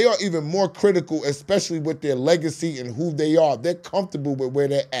 They are even more critical, especially with their legacy and who they are. They're comfortable with where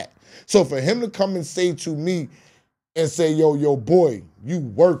they're at. So for him to come and say to me and say, yo, boy, you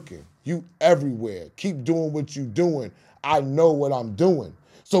working, you everywhere, keep doing what you doing. I know what I'm doing.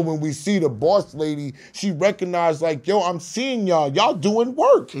 So when we see the boss lady, she recognized like, yo, I'm seeing y'all doing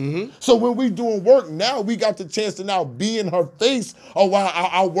work. Mm-hmm. So when we doing work, now we got the chance to now be in her face. Oh, wow,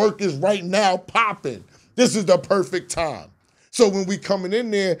 our work is right now popping. This is the perfect time. So when we coming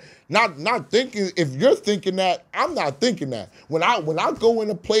in there, not thinking, if you're thinking that, I'm not thinking that. When I go in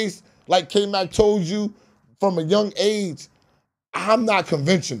a place, like K-Mac told you, from a young age, I'm not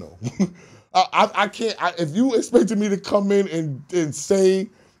conventional. I can't, if you expected me to come in and say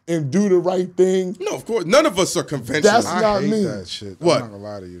and do the right thing. No, of course. None of us are conventional. That's not me. That shit. What? I'm not gonna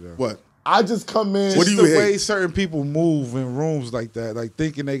lie to you, though. What? I just come in. What do you hate? The way certain people move in rooms like that, like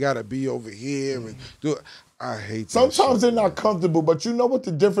thinking they gotta be over here and do it. I hate that. Sometimes they're not comfortable, but you know what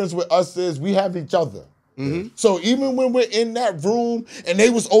the difference with us is? We have each other. Mm-hmm. So even when we're in that room and they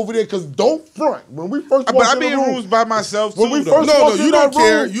was over there, because don't front. When we first walked in the room, I be in rooms by myself too. When we first walked in that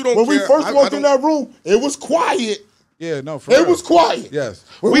room, you don't when care. we first walked in that room, it was quiet. Yeah, no, for it real. was quiet. Yes,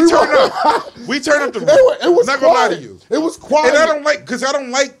 we turned up. We turned up the room. It was not quiet. gonna lie to you. It was quiet. And I don't like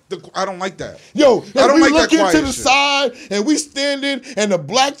that. Yo, I don't we like look that into the shit. side and we standing and the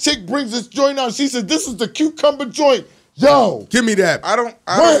black chick brings this joint out. She said, "This is the cucumber joint." Yo, give me that. I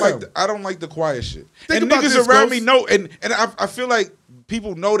don't like the quiet shit. Think and about niggas this, around Ghost. me know, and I feel like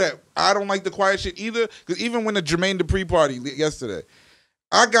people know that I don't like the quiet shit either. Because even when the Jermaine Dupri party yesterday,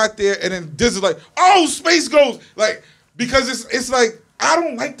 I got there and then this is like, oh, Space Ghost, like because it's like I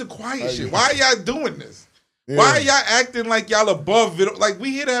don't like the quiet shit. Why are y'all doing this? Yeah. Why are y'all acting like y'all above it? Like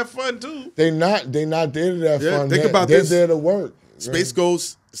we here to have fun too. They not there to have fun. Think about they're this. They're there to work. Space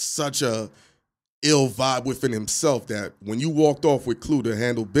Ghost such a ill vibe within himself that when you walked off with Clue to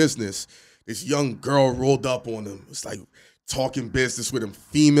handle business, this young girl rolled up on him. It's like talking business with him,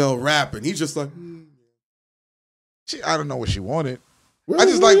 female rapping. He's just like, I don't know what she wanted. I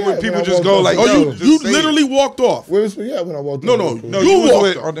just like when people just go like, "Oh, you literally walked off." Where was we at when I walked? No,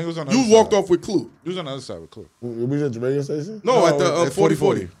 you walked off with Clue. You was on the other side with Clue. We was at the radio station. No, at the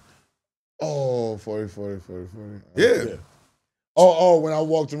 4040. Oh, 40. Yeah. Oh, when I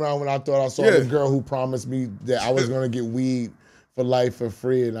walked around when I thought I saw the girl who promised me that I was gonna get weed for life for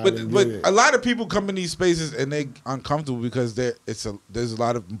free, and but a lot of people come in these spaces and they uncomfortable because there's a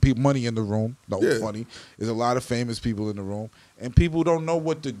lot of money in the room. Funny. There's a lot of famous people in the room, and people don't know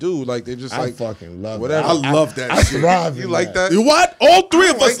what to do. Like they're just I fucking love whatever. I love that shit. You like that? You what? All three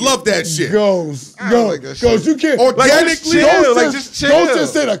of us love that shit. Goes. You can't organically just chill. Don't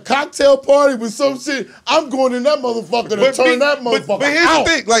just at a cocktail party with some shit. I'm going in that motherfucker to turn that motherfucker But here's out.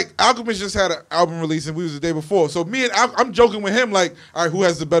 the thing: like Alchemist just had an album release, and we was the day before. So me and I'm joking with him, like, all right, who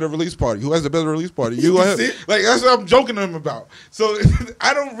has the better release party? Who has the better release party? You go ahead. Like that's what I'm joking to him about. So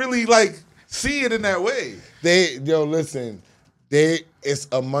I don't really like see it in that way. Listen. It's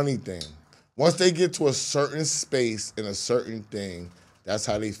a money thing. Once they get to a certain space and a certain thing, that's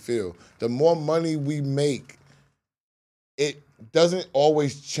how they feel. The more money we make, it doesn't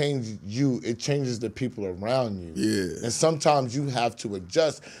always change you. It changes the people around you. Yeah. And sometimes you have to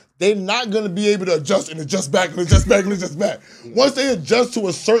adjust. They're not going to be able to adjust and adjust back and adjust back and adjust back. Once they adjust to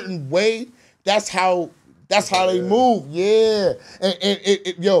a certain way, that's how they move. Yeah.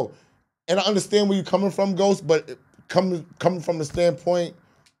 And I understand where you're coming from, Ghost, but coming from the standpoint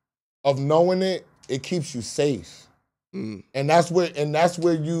of knowing it keeps you safe. And that's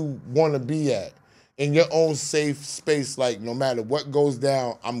where you want to be at. In your own safe space, like no matter what goes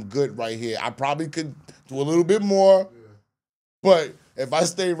down, I'm good right here. I probably could do a little bit more, but if I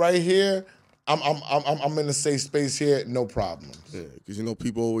stay right here, I'm in a safe space here, no problems. Yeah, because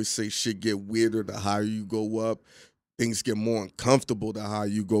people always say shit get weirder the higher you go up. Things get more uncomfortable the higher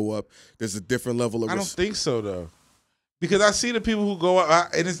you go up. There's a different level of. I don't think so though. Because I see the people who go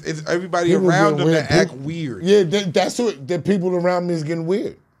out, and it's everybody around them that act weird. Yeah, that's what the people around me is getting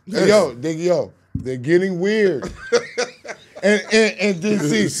weird. Yes. They're getting weird. and I'm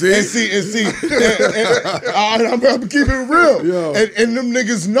keeping it real. Yo. And them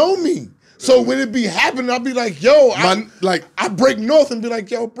niggas know me. So when it be happening, I'll be like, yo, I break north and be like,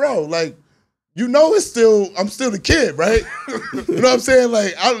 yo, bro, like, I'm still the kid, right? You know what I'm saying?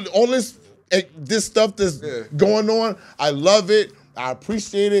 Like, all this stuff that's going on, I love it. I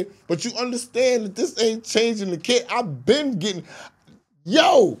appreciate it. But you understand that this ain't changing the kid. I've been getting...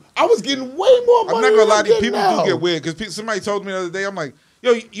 I was getting way more money. I'm not gonna lie to you, people do get weird because somebody told me the other day, I'm like,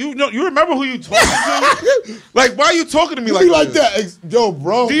 yo, you remember who you talking to? Like, why are you talking to me like that? Yo,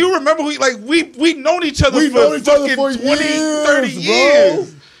 bro. Do you remember who? Like, we known each other for fucking 20, 30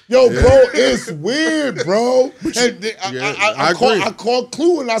 years. Yo, bro, it's weird, bro. I called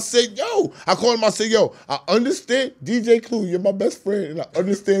Clue and I said, I understand, DJ Clue, you're my best friend, and I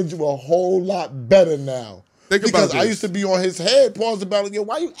understand you a whole lot better now. Because I used to be on his head, pause about it. Yo,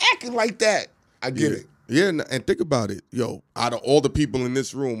 why you acting like that? I get it. Yeah, and think about it. Yo, out of all the people in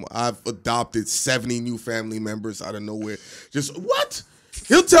this room, I've adopted 70 new family members out of nowhere. Just, what?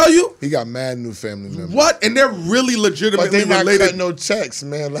 He'll tell you. He got mad new family members. What? And they're really legitimately related. But they not cutting no checks,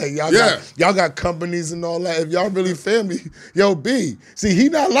 man. Like, y'all got companies and all that. If y'all really family, B. See, he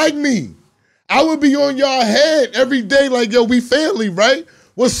not like me. I would be on y'all head every day like, yo, we family, right?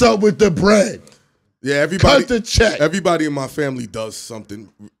 What's up with the bread? Yeah, everybody. Cut the check. Everybody in my family does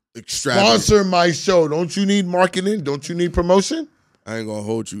something extravagant. Sponsor my show. Don't you need marketing? Don't you need promotion? I ain't gonna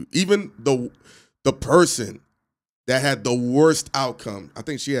hold you. Even the person that had the worst outcome, I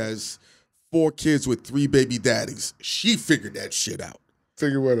think she has 4 kids with 3 baby daddies. She figured that shit out.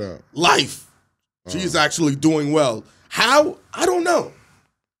 Figure what out? Life. She's actually doing well. How? I don't know.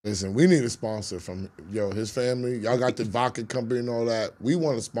 Listen, we need a sponsor from his family. Y'all got the vodka company and all that. We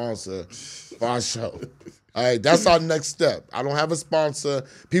want a sponsor for our show. All right, that's our next step. I don't have a sponsor.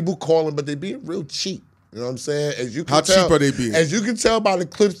 People calling, but they being real cheap. You know what I'm saying? How cheap are they being? As you can tell by the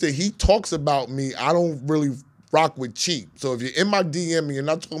clips that he talks about me, I don't really rock with cheap. So if you're in my DM and you're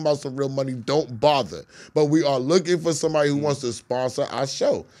not talking about some real money, don't bother. But we are looking for somebody who wants to sponsor our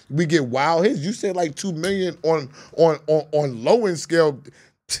show. We get wild hits. You said like 2 million on low end scale.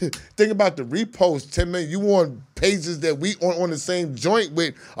 Think about the repost, 10 million. You want pages that we on the same joint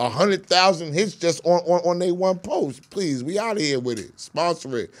with 100,000 hits just on they one post. Please, we out of here with it.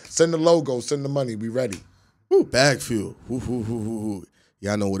 Sponsor it. Send the logo. Send the money. We ready. Woo, BagFuel.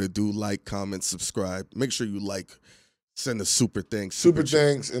 Y'all know what to do. Like, comment, subscribe. Make sure you like. Send a super thanks. Super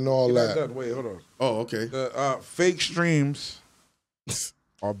thanks and all that. Wait, hold on. Oh, okay. The fake streams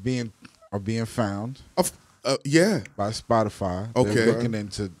are being found. Yeah. By Spotify. Okay.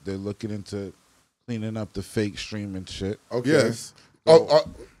 They're looking into cleaning up the fake streaming shit. Okay. Yes.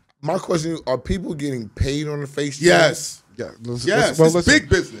 My question is, are people getting paid on the fake stream? Yes. Yeah. It's big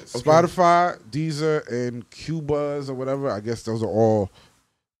business. Spotify, Deezer, and Qbuzz or whatever. I guess those are all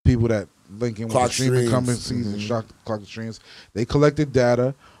people that link in with the streaming companies and clock the streams. They collected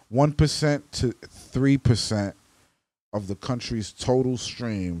data. 1% to 3% of the country's total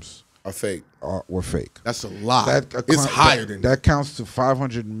streams are fake. Were fake. That's a lot. It's higher than that. Counts to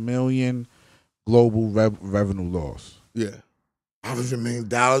 500 million global revenue loss. Yeah. $500 million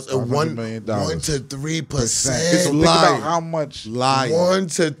and $1 to 3%. It's a lie. Think about how much lying. 1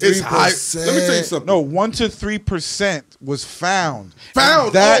 to 3%. Let me tell you something. No, 1 to 3% was found.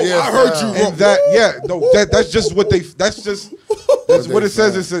 That I heard you wrong. That's just what they. That's what it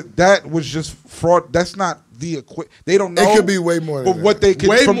says. Is that was just fraud. That's not the they don't know. It could be way more. But what they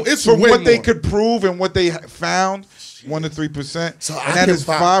could they could prove and what they found. 1 to 3%. So that is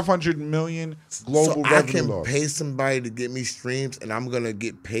 500 million global revenue loss. I can pay somebody to get me streams, and I'm gonna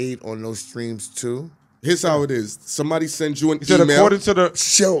get paid on those streams too. Here's how it is. Somebody sends you an email. According to the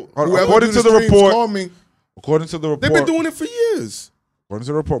show, according to the report, call me. According to the report, they've been doing it for years. According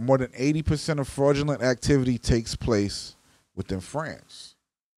to the report, more than 80% of fraudulent activity takes place within France.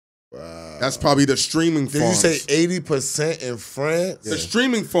 Wow. That's probably the streaming farms. Did you say 80% in France? The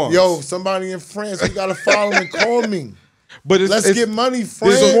streaming farms. Yo, somebody in France, you gotta follow and call me. But let's get money,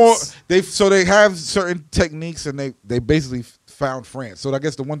 France. They have certain techniques, and they basically found France. So I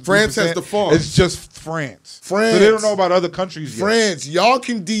guess the 1 France has the farm. It's just France. So they don't know about other countries yet. France, y'all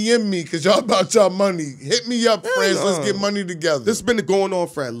can DM me because y'all about y'all money. Hit me up, France. Let's get money together. This has been going on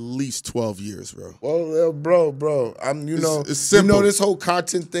for at least 12 years, bro. Well, bro, it's simple. This whole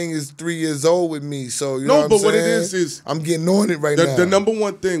content thing is 3 years old with me. So what it is I'm getting on it right now. The number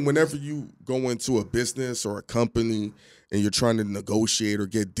one thing whenever you go into a business or a company and you're trying to negotiate or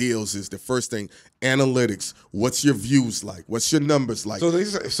get deals is the first thing, analytics. What's your views like? What's your numbers like? So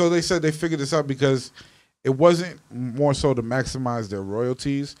they said they figured this out because it wasn't more so to maximize their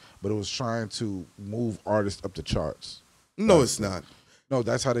royalties, but it was trying to move artists up the charts. No, it's not. No,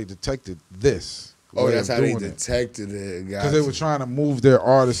 that's how they detected this. Oh, that's how they detected it. Because they were trying to move their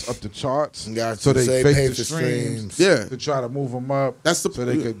artists up the charts. So they faked the streams to try to move them up. That's so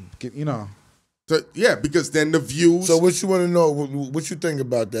they could get, Yeah, because then the views. So what you want to know? What you think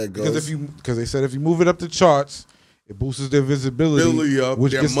about that, Ghost? Because they said if you move it up the charts, it boosts their visibility up,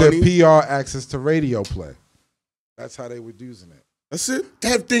 which gets their PR access to radio play. That's how they were using it. That's it.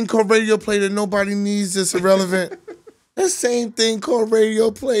 That thing called radio play that nobody needs is irrelevant. That same thing called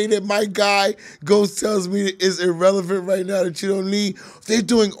radio play that my guy Ghost tells me is irrelevant right now that you don't need. They're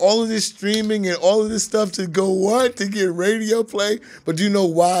doing all of this streaming and all of this stuff to go what? To get radio play. But do you know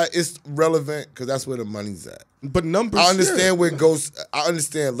why it's relevant? Because that's where the money's at. But numbers. I understand where Ghost. I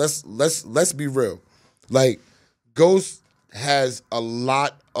understand. Let's be real. Like Ghost has a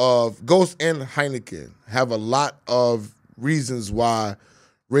lot of Ghost and Hynaken have a lot of reasons why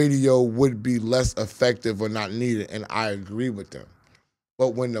radio would be less effective or not needed, and I agree with them. But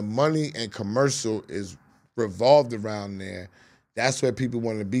when the money and commercial is revolved around there, that's where people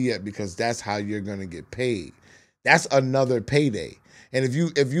want to be at because that's how you're going to get paid. That's another payday. And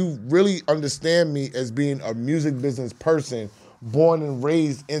if you really understand me as being a music business person, born and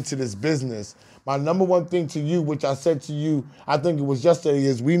raised into this business, my number one thing to you, which I said to you, I think it was yesterday,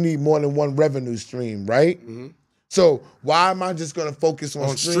 is we need more than one revenue stream, right? Mm-hmm. So why am I just going to focus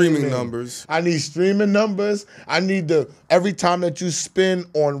on streaming numbers? I need streaming numbers. I need every time that you spend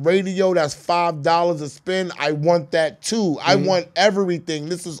on radio, that's $5 a spin. I want that too. Mm-hmm. I want everything.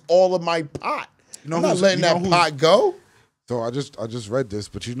 This is all of my pot. I'm not letting that pot go. So I just read this,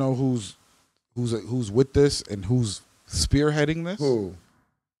 but you know who's with this and who's spearheading this? Who?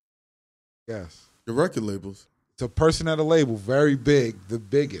 Yes. The record labels. It's a person at a label, very big, the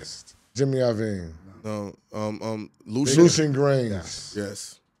biggest. Jimmy Iovine. No, Lucian Grainge.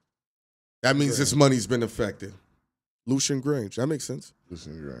 Yes. That means this money's been affected. Lucian Grange. That makes sense.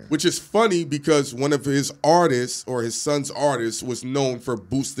 Lucian Grange. Which is funny because one of his artists or his son's artists was known for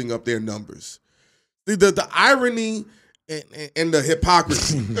boosting up their numbers. The irony and the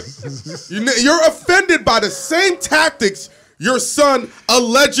hypocrisy. You're offended by the same tactics your son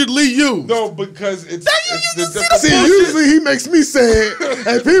allegedly used. No, because it's see, usually he makes me say it,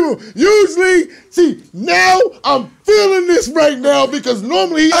 and people usually see. Now I'm feeling this right now because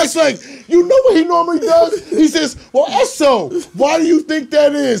normally he acts like, you know what he normally does? He says, "Well, Esso, why do you think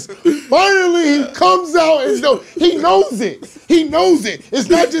that is?" Finally, he comes out and he knows it. He knows it. It's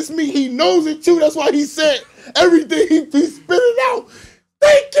not just me. He knows it too. That's why he said everything he spit it out.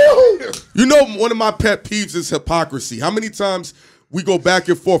 Thank you. You know, one of my pet peeves is hypocrisy. How many times we go back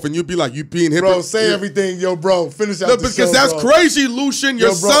and forth and you'd be like, you being hypocrite. Bro, say everything, yo, bro. Finish out the show, because that's bro. Crazy, Lucian.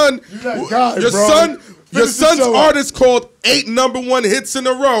 Your son, your son's artist called 8 #1 hits in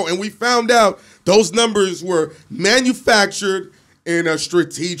a row, and we found out those numbers were manufactured in a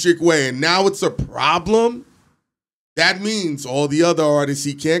strategic way, and now it's a problem. That means all the other artists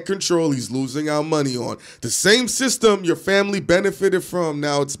he can't control, he's losing out money on. The same system your family benefited from,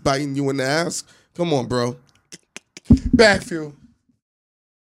 now it's biting you in the ass. Come on, bro. BagFuel.